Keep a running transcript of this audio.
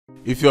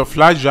If your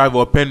flash drive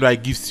or pen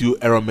drive gives you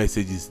error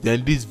messages,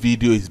 then this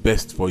video is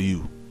best for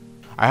you.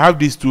 I have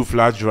these two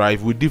flash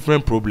drives with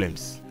different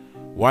problems.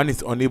 One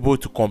is unable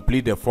to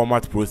complete the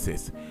format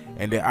process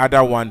and the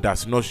other one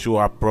does not show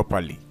up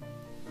properly.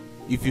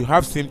 If you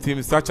have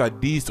symptoms such as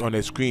these on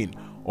the screen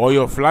or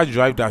your flash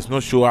drive does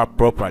not show up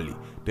properly,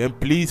 then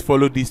please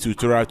follow this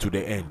tutorial to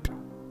the end.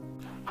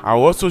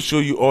 I'll also show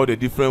you all the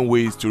different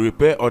ways to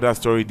repair other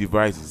storage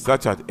devices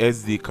such as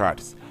SD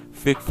cards,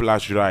 fake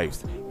flash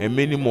drives, and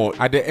many more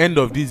at the end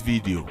of this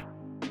video.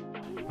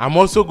 I'm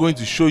also going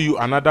to show you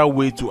another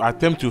way to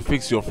attempt to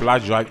fix your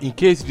flash drive in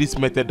case this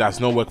method does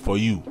not work for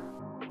you.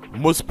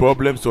 Most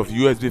problems of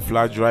USB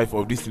flash drive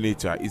of this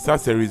nature is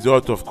as a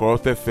result of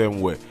corrupted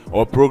firmware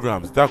or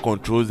programs that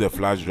controls the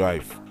flash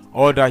drive.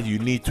 All that you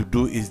need to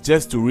do is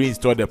just to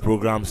reinstall the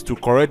programs to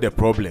correct the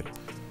problem.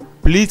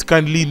 Please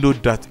kindly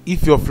note that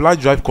if your flash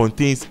drive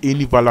contains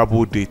any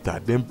valuable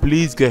data, then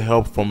please get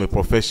help from a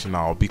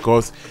professional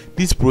because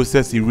this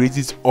process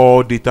erases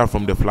all data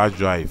from the flash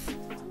drive.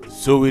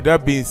 So with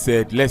that being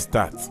said, let's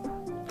start.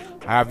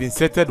 I have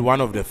inserted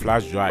one of the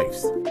flash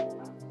drives,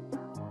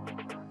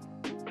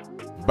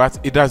 but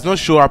it does not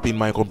show up in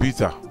my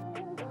computer.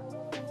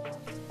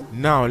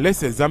 Now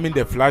let's examine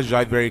the flash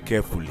drive very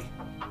carefully.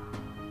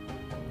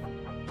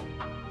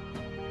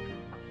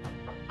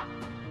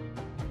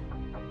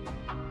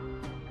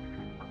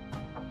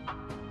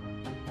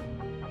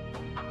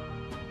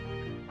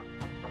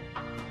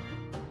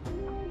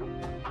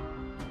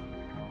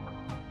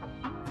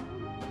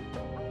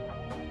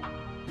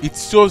 It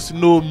shows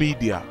no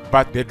media,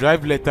 but the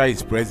drive letter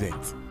is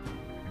present.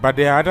 But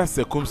there are other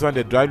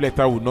circumstances the drive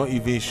letter will not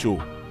even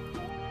show.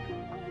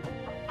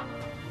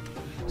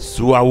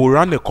 So I will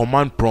run a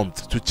command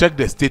prompt to check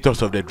the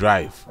status of the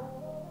drive.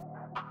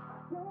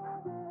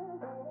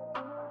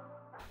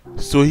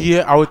 So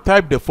here I will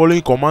type the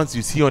following commands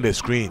you see on the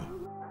screen.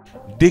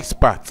 Disk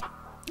path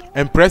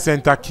and press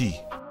enter key.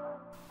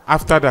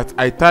 After that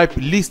I type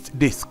list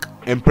disk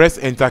and press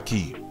enter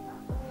key.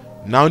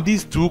 Now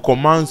these two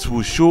commands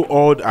will show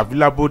all the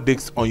available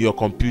disks on your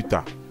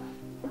computer.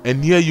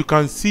 And here you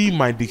can see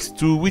my disk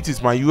 2, which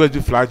is my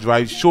USB flash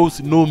drive, shows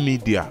no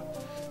media,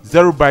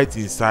 0 bytes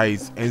in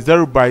size and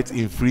 0 bytes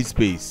in free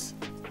space.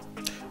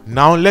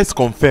 Now let's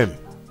confirm.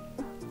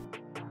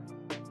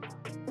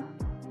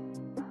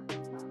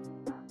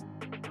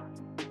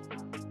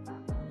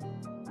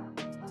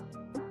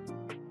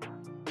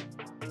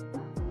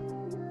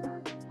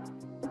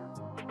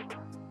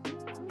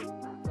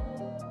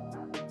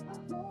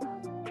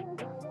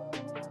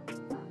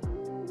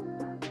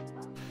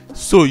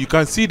 So you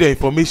can see the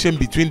information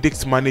between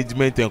disk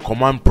management and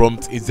command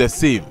prompt is the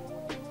same.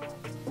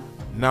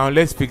 Now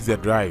let's fix the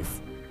drive.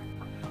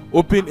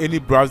 Open any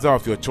browser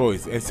of your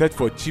choice and search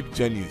for cheap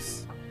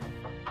Genius.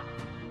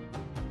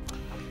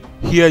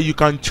 Here you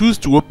can choose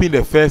to open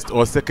the first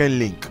or second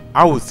link.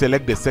 I will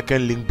select the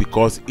second link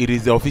because it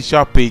is the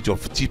official page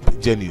of cheap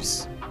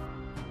Genius.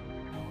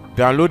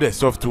 Download the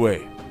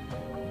software.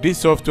 This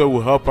software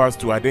will help us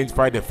to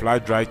identify the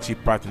flash drive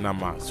chip part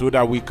number so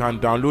that we can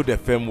download the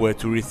firmware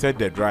to reset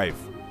the drive.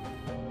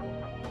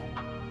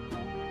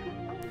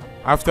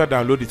 After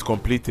download is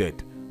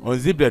completed,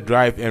 unzip the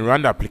drive and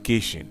run the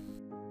application.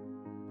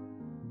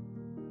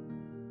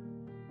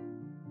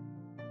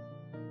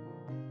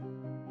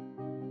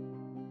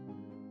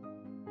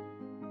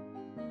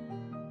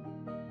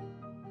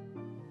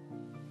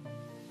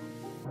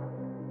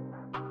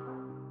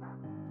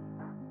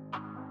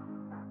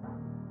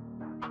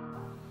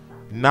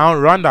 Now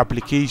run the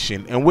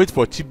application and wait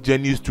for Chip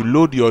Genius to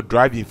load your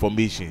drive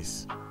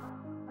informations.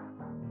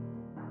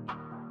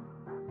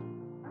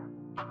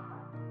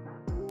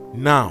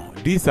 Now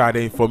these are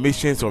the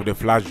informations of the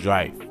flash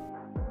drive.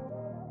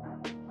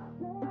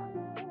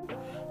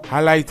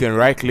 Highlight and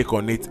right click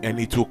on it and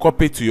it will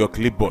copy to your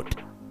clipboard.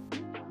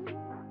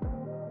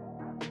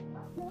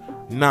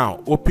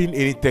 Now open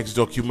any text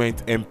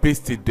document and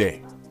paste it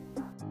there.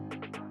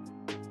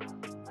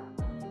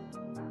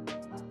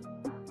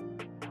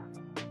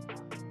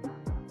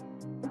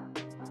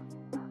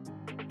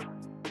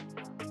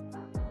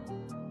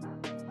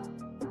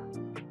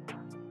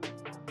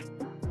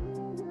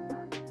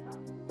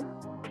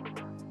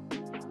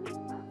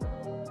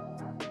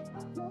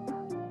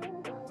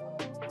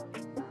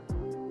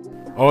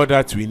 All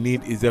that we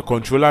need is the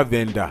controller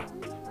vendor,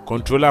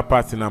 controller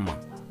part number,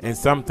 and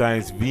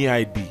sometimes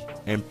VID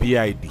and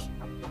PID.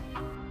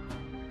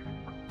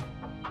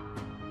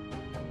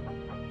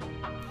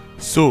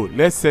 So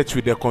let's search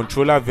with the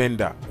controller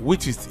vendor,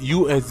 which is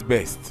US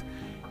best,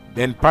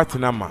 then part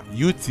number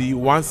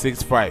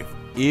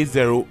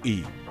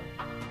UT165A0E.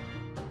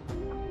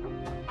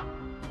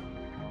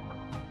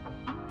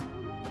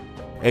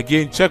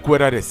 Again, check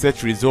whether the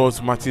search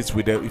results matches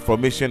with the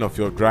information of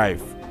your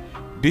drive.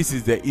 This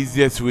is the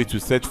easiest way to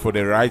search for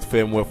the right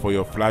firmware for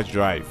your flash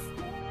drive.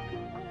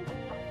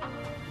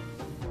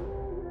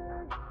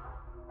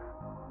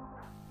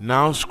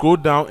 Now scroll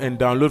down and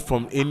download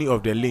from any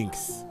of the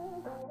links.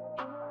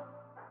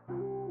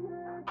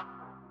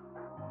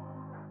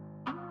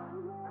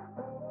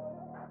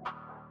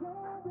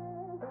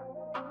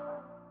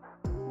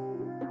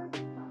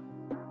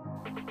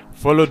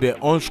 Follow the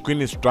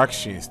on-screen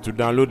instructions to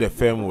download the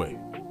firmware.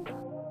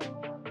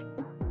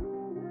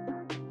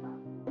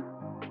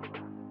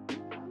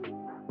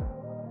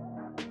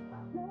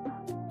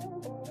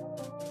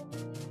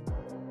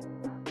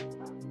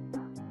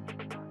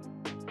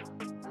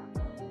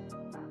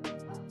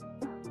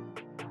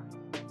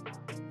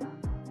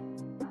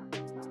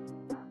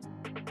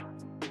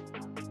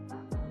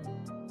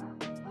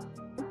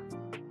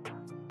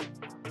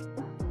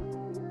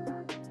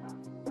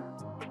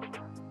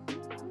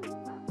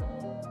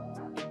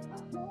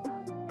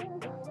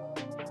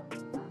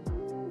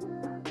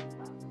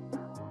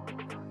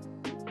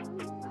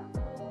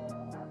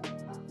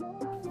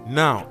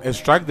 Now,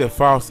 extract the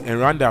files and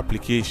run the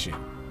application.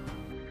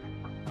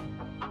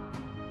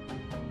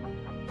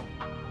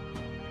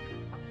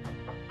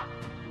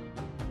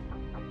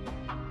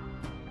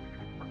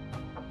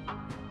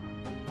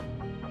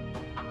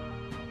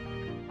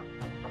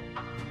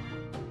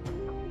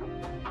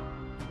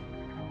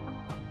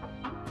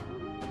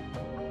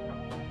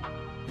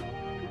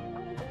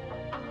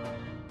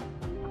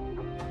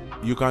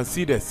 You can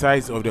see the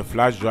size of the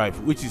flash drive,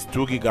 which is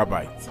 2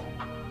 GB.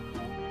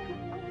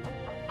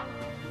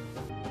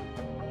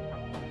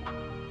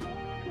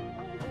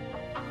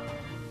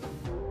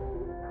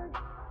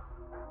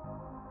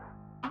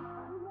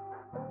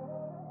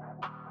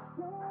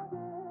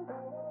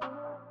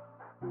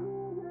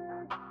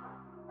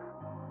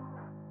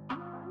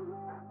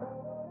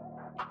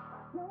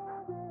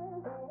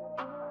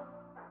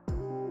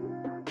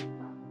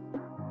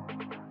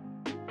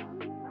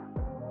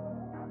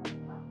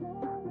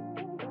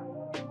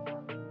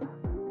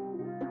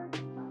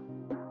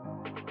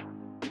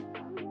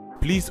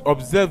 Please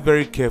observe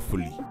very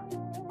carefully.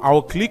 I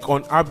will click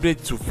on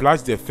update to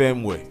flash the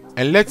firmware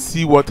and let's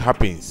see what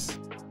happens.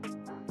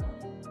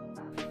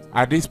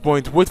 At this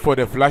point, wait for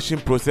the flashing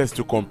process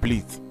to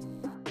complete.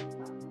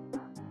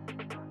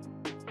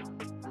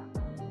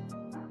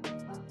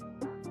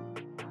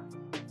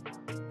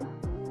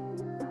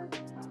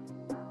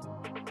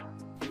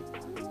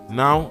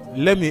 Now,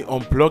 let me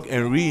unplug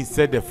and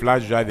reinsert the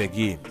flash drive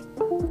again.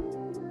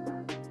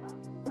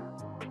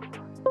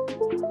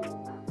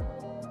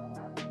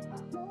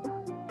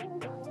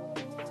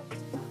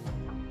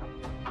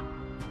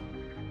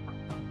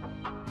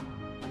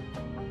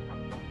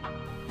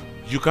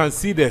 You can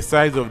see the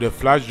size of the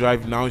flash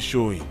drive now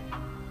showing.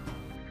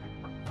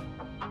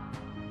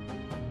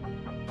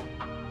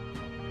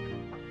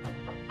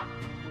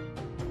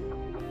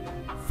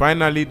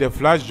 Finally, the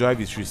flash drive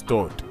is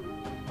restored.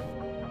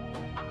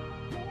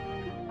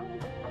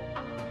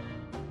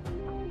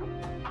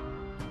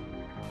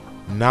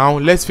 Now,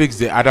 let's fix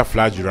the other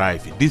flash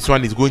drive. This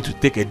one is going to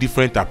take a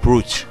different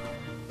approach.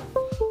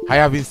 I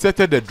have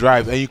inserted the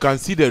drive and you can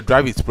see the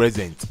drive is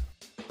present.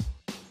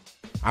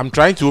 I'm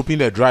trying to open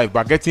the drive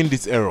but getting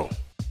this error.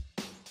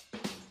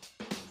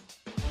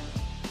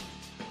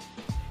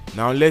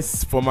 Now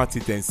let's format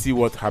it and see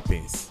what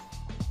happens.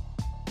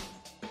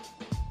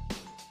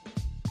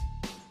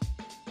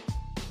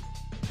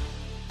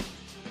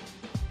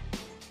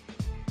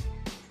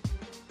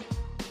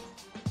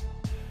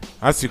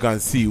 As you can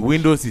see,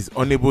 Windows is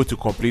unable to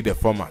complete the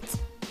format.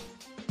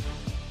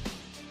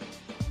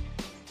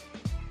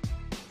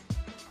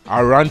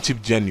 I'll run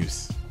Chip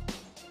Genius.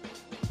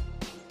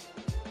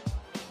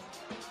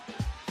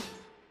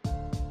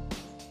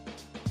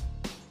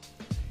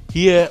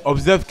 Here,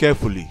 observe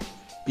carefully.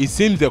 It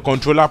seems the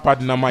controller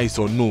part number is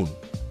unknown.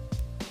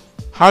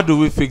 How do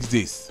we fix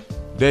this?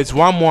 There's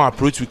one more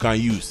approach we can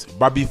use,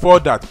 but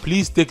before that,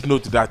 please take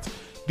note that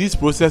this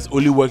process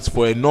only works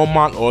for a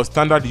normal or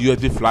standard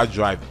USB flash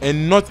drive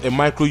and not a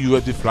micro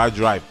USB flash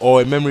drive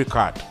or a memory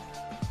card.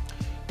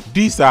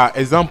 These are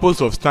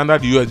examples of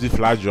standard USB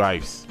flash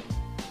drives.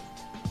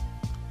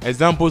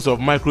 Examples of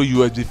micro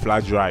USB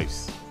flash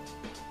drives.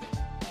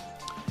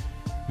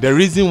 The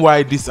reason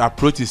why this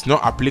approach is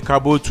not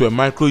applicable to a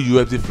micro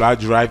USB flash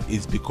drive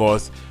is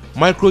because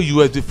micro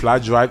USB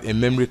flash drive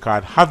and memory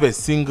card have a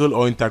single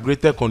or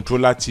integrated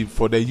controller chip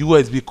for the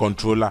USB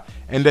controller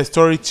and the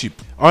storage chip,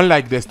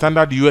 unlike the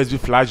standard USB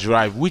flash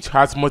drive which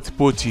has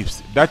multiple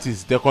chips, that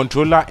is the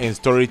controller and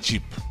storage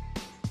chip.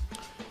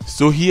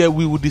 So here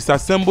we will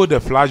disassemble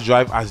the flash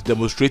drive as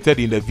demonstrated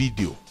in the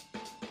video.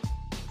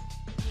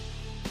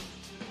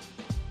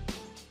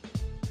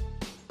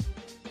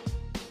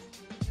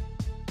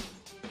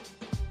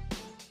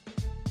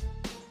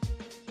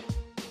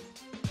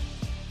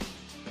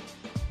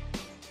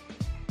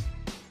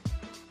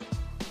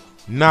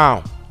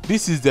 Now,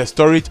 this is the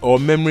storage or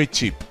memory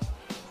chip.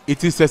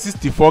 It is a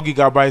 64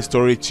 GB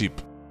storage chip.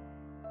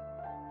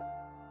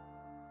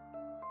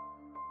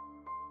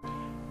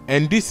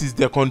 And this is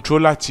the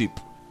controller chip.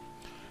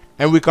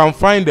 And we can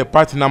find the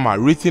part number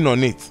written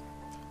on it.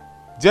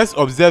 Just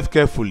observe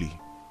carefully.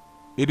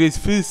 It is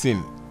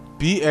Filson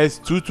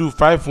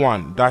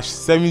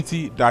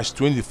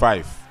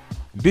PS2251-70-25.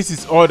 This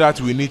is all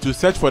that we need to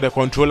search for the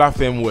controller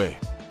firmware.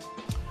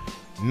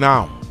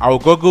 Now, I'll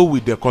Google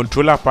with the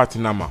controller part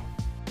number.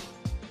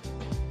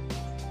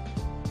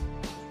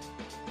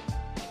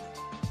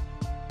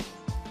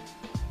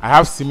 I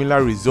have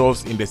similar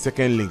results in the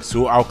second link,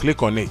 so I'll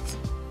click on it.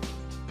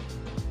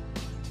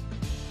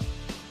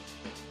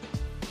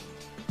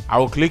 I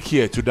will click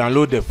here to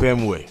download the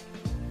firmware.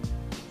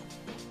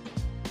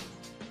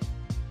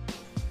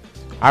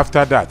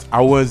 After that,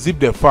 I will unzip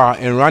the file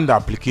and run the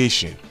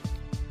application.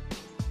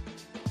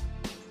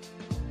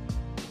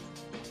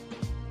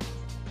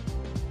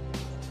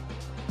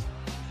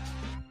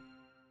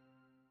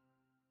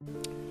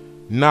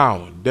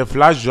 Now, the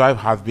flash drive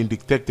has been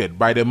detected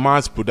by the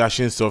mass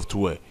production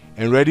software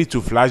and ready to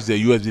flash the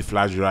USB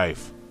flash drive.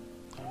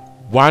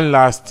 One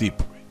last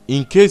tip: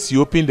 in case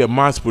you open the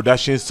mass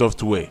production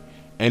software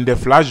and the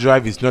flash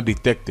drive is not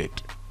detected,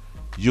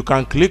 you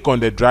can click on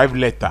the drive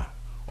letter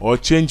or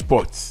change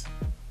ports.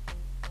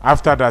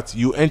 After that,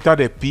 you enter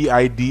the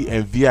PID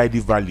and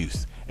VID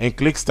values and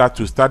click start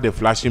to start the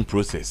flashing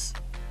process.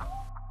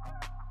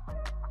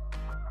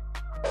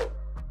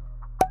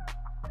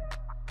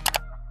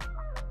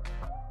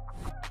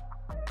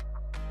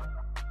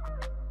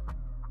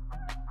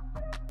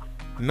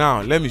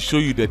 Now let me show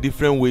you the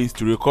different ways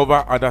to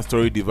recover other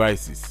storage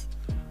devices.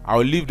 I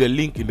will leave the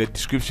link in the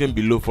description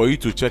below for you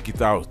to check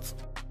it out.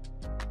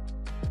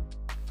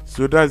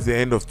 So that's the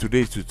end of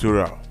today's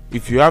tutorial.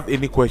 If you have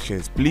any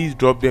questions, please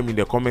drop them in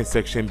the comment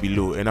section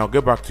below and I'll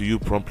get back to you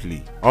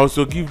promptly.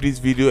 Also, give this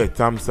video a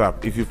thumbs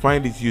up if you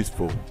find it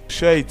useful.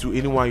 Share it to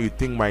anyone you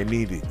think might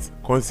need it.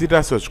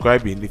 Consider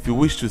subscribing if you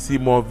wish to see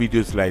more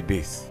videos like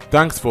this.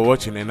 Thanks for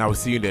watching and I'll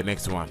see you in the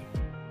next one.